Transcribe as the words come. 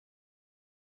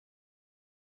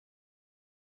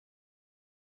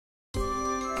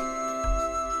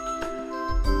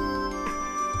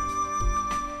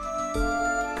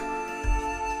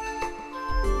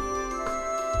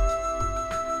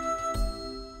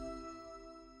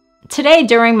Today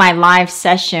during my live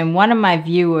session, one of my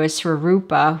viewers,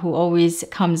 Swarupa, who always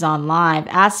comes on live,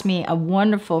 asked me a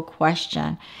wonderful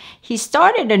question. He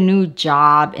started a new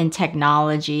job in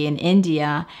technology in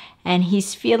India, and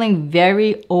he's feeling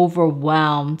very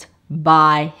overwhelmed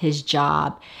by his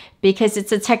job because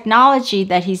it's a technology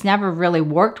that he's never really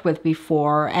worked with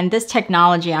before. And this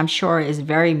technology, I'm sure, is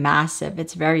very massive.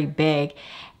 It's very big.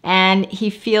 And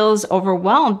he feels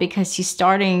overwhelmed because he's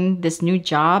starting this new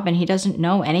job and he doesn't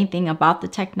know anything about the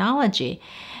technology.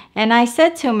 And I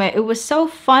said to him, it was so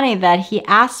funny that he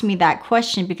asked me that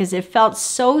question because it felt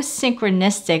so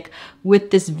synchronistic with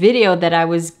this video that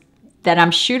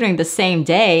I'm shooting the same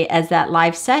day as that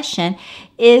live session,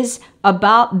 is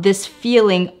about this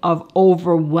feeling of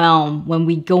overwhelm when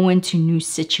we go into new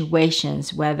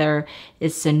situations, whether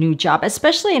it's a new job,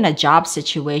 especially in a job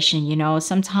situation. You know,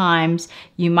 sometimes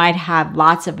you might have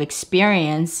lots of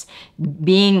experience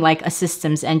being like a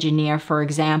systems engineer, for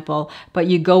example, but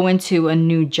you go into a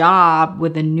new job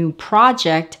with a new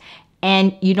project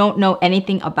and you don't know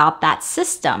anything about that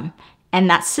system. And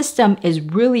that system is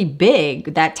really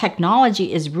big, that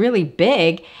technology is really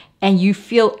big, and you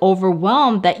feel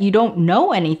overwhelmed that you don't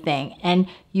know anything. And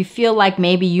you feel like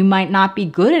maybe you might not be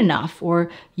good enough, or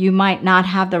you might not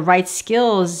have the right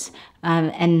skills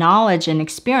and knowledge and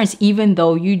experience, even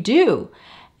though you do.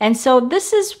 And so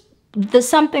this is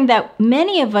something that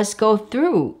many of us go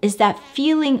through, is that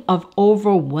feeling of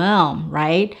overwhelm,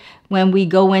 right? When we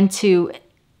go into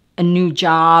a new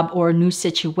job or a new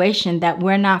situation that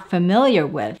we're not familiar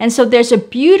with. And so there's a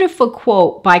beautiful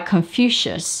quote by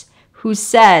Confucius who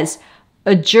says,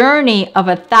 "A journey of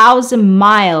 1,000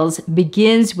 miles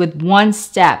begins with one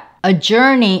step. A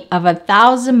journey of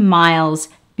 1,000 miles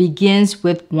begins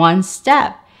with one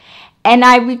step." And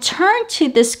I return to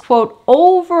this quote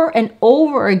over and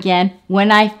over again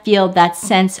when I feel that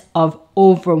sense of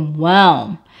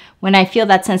overwhelm. When I feel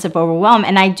that sense of overwhelm,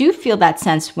 and I do feel that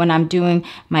sense when I'm doing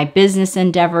my business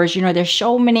endeavors. You know, there's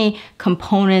so many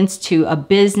components to a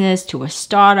business, to a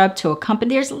startup, to a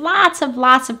company. There's lots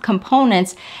of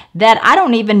components that I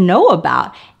don't even know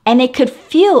about. And it could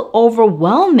feel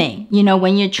overwhelming, you know,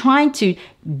 when you're trying to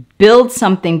build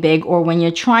something big, or when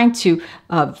you're trying to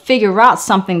figure out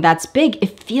something that's big.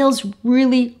 It feels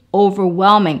really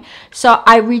overwhelming. So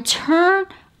I return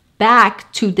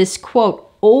back to this quote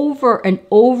over and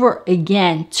over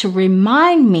again to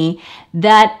remind me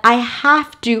that I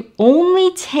have to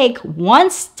only take one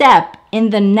step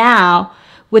in the now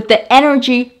with the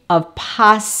energy of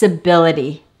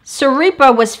possibility.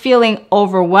 Swarupa was feeling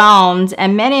overwhelmed,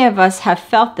 and many of us have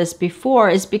felt this before,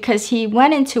 is because he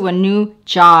went into a new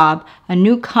job, a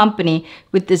new company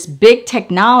with this big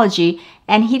technology,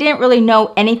 and he didn't really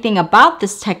know anything about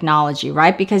this technology,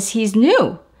 right? Because he's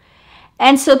new.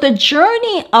 And so the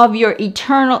journey of your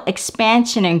eternal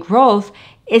expansion and growth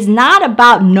is not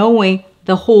about knowing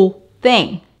the whole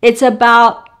thing. It's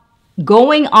about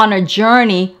going on a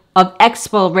journey of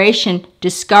exploration,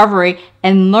 discovery,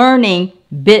 and learning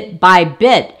bit by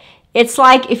bit. It's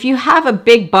like if you have a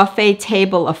big buffet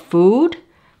table of food,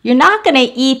 you're not going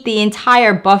to eat the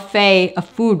entire buffet of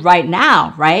food right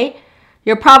now, right?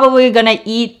 You're probably going to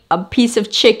eat a piece of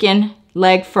chicken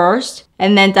leg first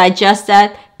and then digest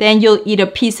that. Then you'll eat a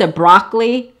piece of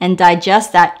broccoli and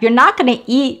digest that. You're not going to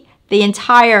eat the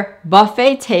entire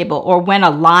buffet table. Or when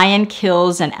a lion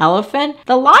kills an elephant,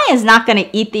 the lion's not going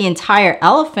to eat the entire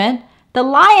elephant. The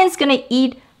lion's going to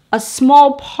eat a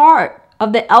small part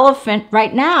of the elephant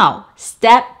right now,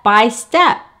 step by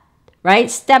step,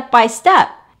 right? Step by step.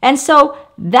 And so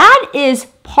that is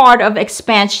part of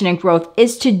expansion and growth,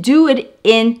 is to do it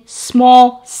in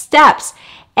small steps.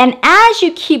 And as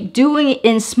you keep doing it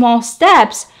in small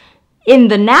steps, in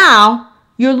the now,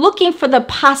 you're looking for the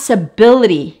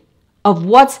possibility of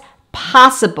what's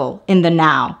possible in the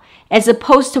now, as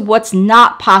opposed to what's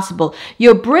not possible.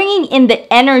 You're bringing in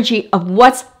the energy of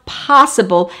what's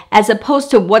possible as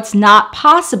opposed to what's not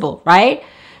possible, right?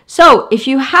 So if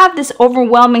you have this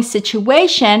overwhelming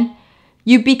situation,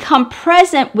 you become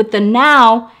present with the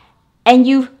now and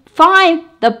you find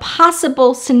the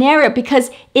possible scenario, because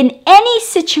in any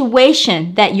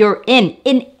situation that you're in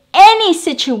any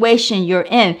situation you're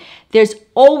in, there's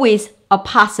always a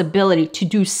possibility to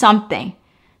do something,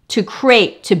 to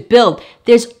create, to build.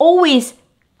 There's always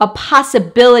a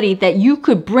possibility that you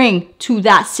could bring to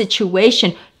that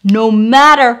situation, no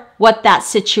matter what that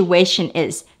situation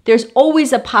is. There's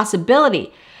always a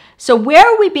possibility. So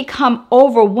where we become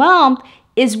overwhelmed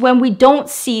is when we don't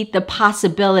see the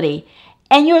possibility.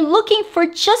 And you're looking for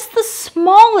just the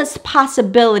smallest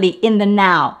possibility in the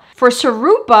now. For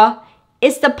Swarupa,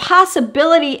 it's the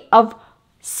possibility of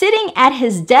sitting at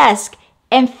his desk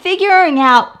and figuring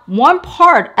out one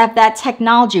part of that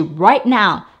technology right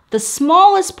now. The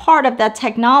smallest part of that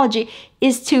technology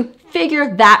is to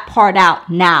figure that part out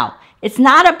now. It's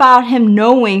not about him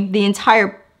knowing the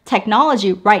entire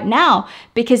technology right now,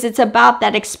 because it's about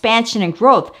that expansion and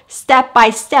growth, step by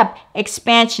step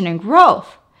expansion and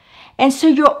growth. And so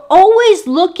you're always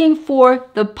looking for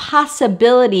the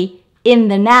possibility in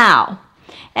the now.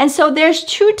 And so there's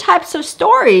two types of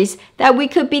stories that we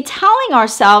could be telling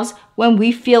ourselves when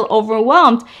we feel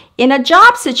overwhelmed in a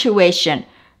job situation.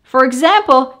 For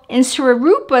example, in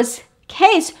Swarupa's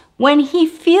case, when he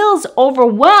feels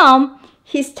overwhelmed,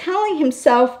 he's telling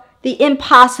himself the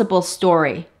impossible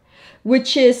story,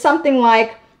 which is something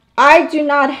like, I do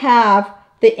not have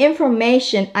the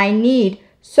information I need,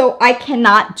 so I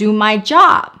cannot do my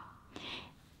job.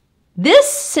 This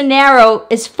scenario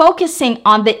is focusing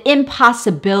on the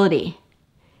impossibility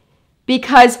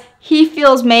because he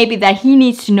feels maybe that he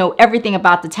needs to know everything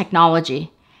about the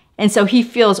technology. And so he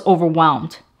feels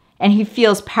overwhelmed and he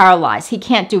feels paralyzed. He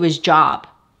can't do his job.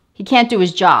 He can't do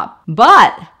his job.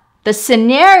 But the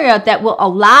scenario that will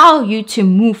allow you to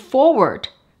move forward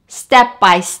step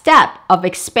by step of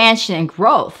expansion and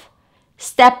growth,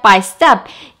 step by step,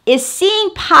 is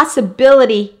seeing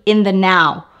possibility in the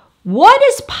now. What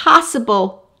is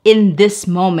possible in this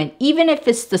moment, even if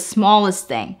it's the smallest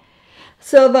thing?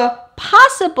 So the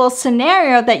possible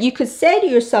scenario that you could say to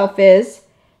yourself is,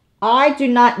 I do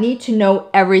not need to know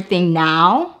everything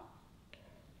now.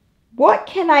 What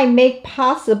can I make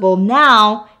possible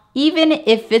now, even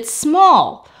if it's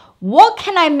small? What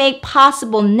can I make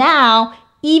possible now,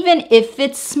 even if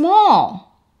it's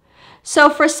small? So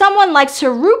for someone like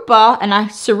Swarupa, and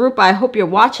Swarupa, I hope you're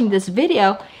watching this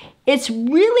video, it's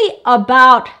really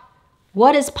about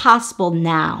what is possible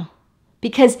now.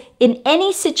 Because in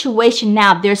any situation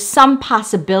now, there's some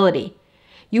possibility.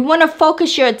 You want to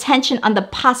focus your attention on the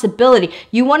possibility.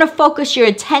 You want to focus your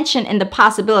attention in the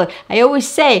possibility. I always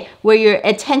say, where your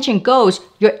attention goes,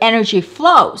 your energy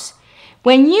flows.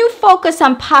 When you focus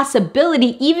on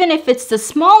possibility, even if it's the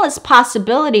smallest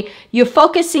possibility, you're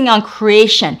focusing on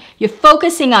creation. You're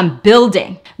focusing on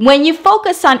building. When you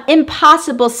focus on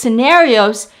impossible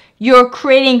scenarios, you're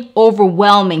creating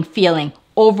overwhelming feeling,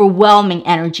 overwhelming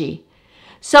energy.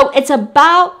 So it's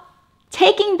about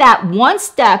taking that one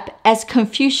step, as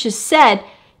Confucius said,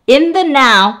 in the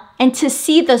now, and to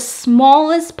see the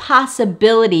smallest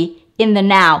possibility in the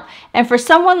now. And for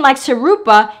someone like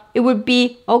Swarupa, it would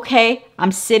be, okay,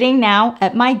 I'm sitting now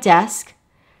at my desk.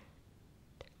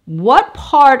 What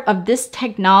part of this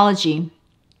technology,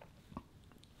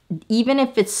 even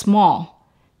if it's small,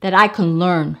 that I can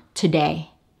learn today?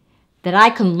 That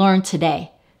I can learn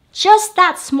today. Just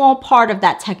that small part of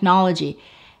that technology.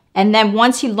 And then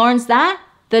once he learns that,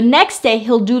 the next day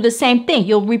he'll do the same thing.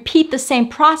 You'll repeat the same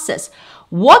process.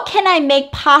 What can I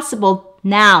make possible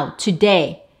now,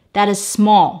 today, that is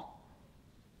small?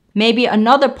 Maybe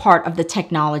another part of the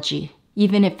technology,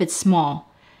 even if it's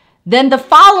small. Then the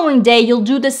following day, you'll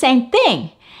do the same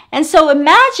thing. And so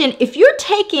imagine if you're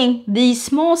taking these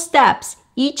small steps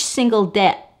each single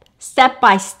day, step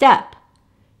by step.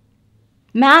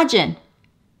 Imagine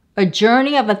a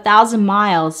journey of 1,000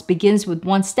 miles begins with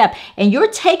one step, and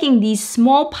you're taking these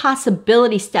small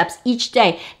possibility steps each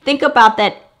day. Think about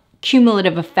that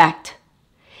cumulative effect.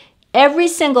 Every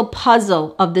single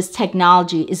puzzle of this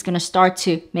technology is going to start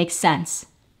to make sense.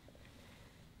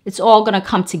 It's all going to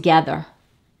come together.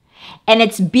 And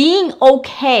it's being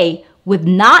okay with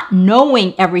not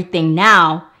knowing everything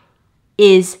now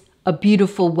is a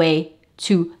beautiful way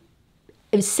to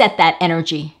set that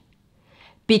energy.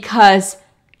 Because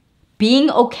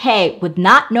being okay with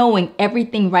not knowing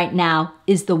everything right now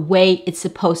is the way it's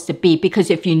supposed to be. Because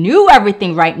if you knew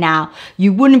everything right now,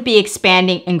 you wouldn't be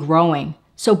expanding and growing.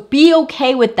 So be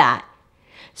okay with that.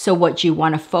 So what you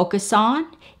want to focus on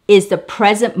is the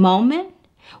present moment,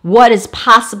 what is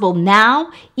possible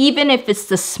now, even if it's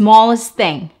the smallest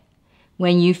thing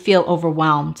when you feel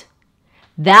overwhelmed.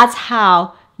 That's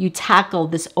how you tackle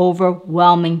this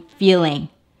overwhelming feeling.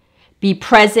 Be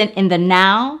present in the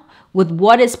now with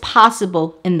what is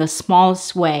possible in the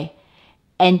smallest way.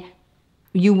 And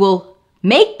you will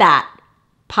make that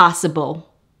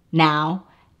possible now.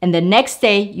 And the next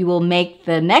day, you will make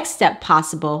the next step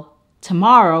possible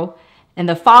tomorrow. And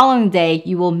the following day,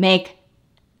 you will make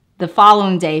the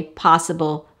following day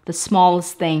possible, the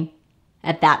smallest thing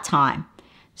at that time.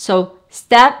 So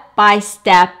step by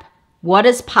step, what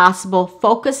is possible?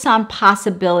 Focus on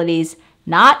possibilities,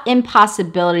 not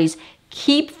impossibilities.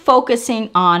 Keep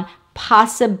focusing on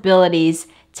possibilities,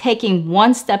 taking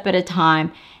one step at a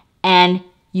time, and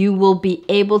you will be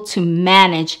able to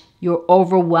manage your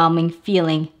overwhelming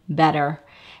feeling better.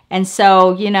 And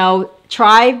so, you know,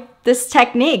 try this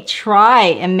technique. Try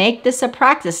and make this a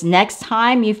practice. Next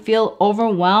time you feel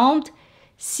overwhelmed,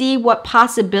 see what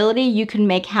possibility you can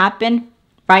make happen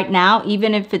right now,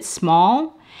 even if it's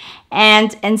small,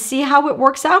 and see how it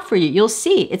works out for you. You'll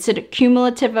see it's a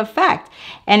cumulative effect.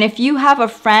 And if you have a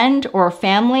friend or a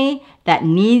family that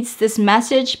needs this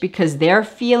message because they're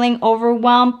feeling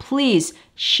overwhelmed, please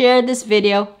share this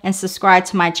video and subscribe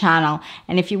to my channel.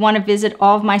 And if you want to visit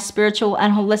all of my spiritual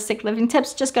and holistic living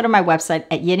tips, just go to my website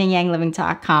at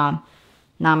yinandyangliving.com.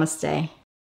 Namaste.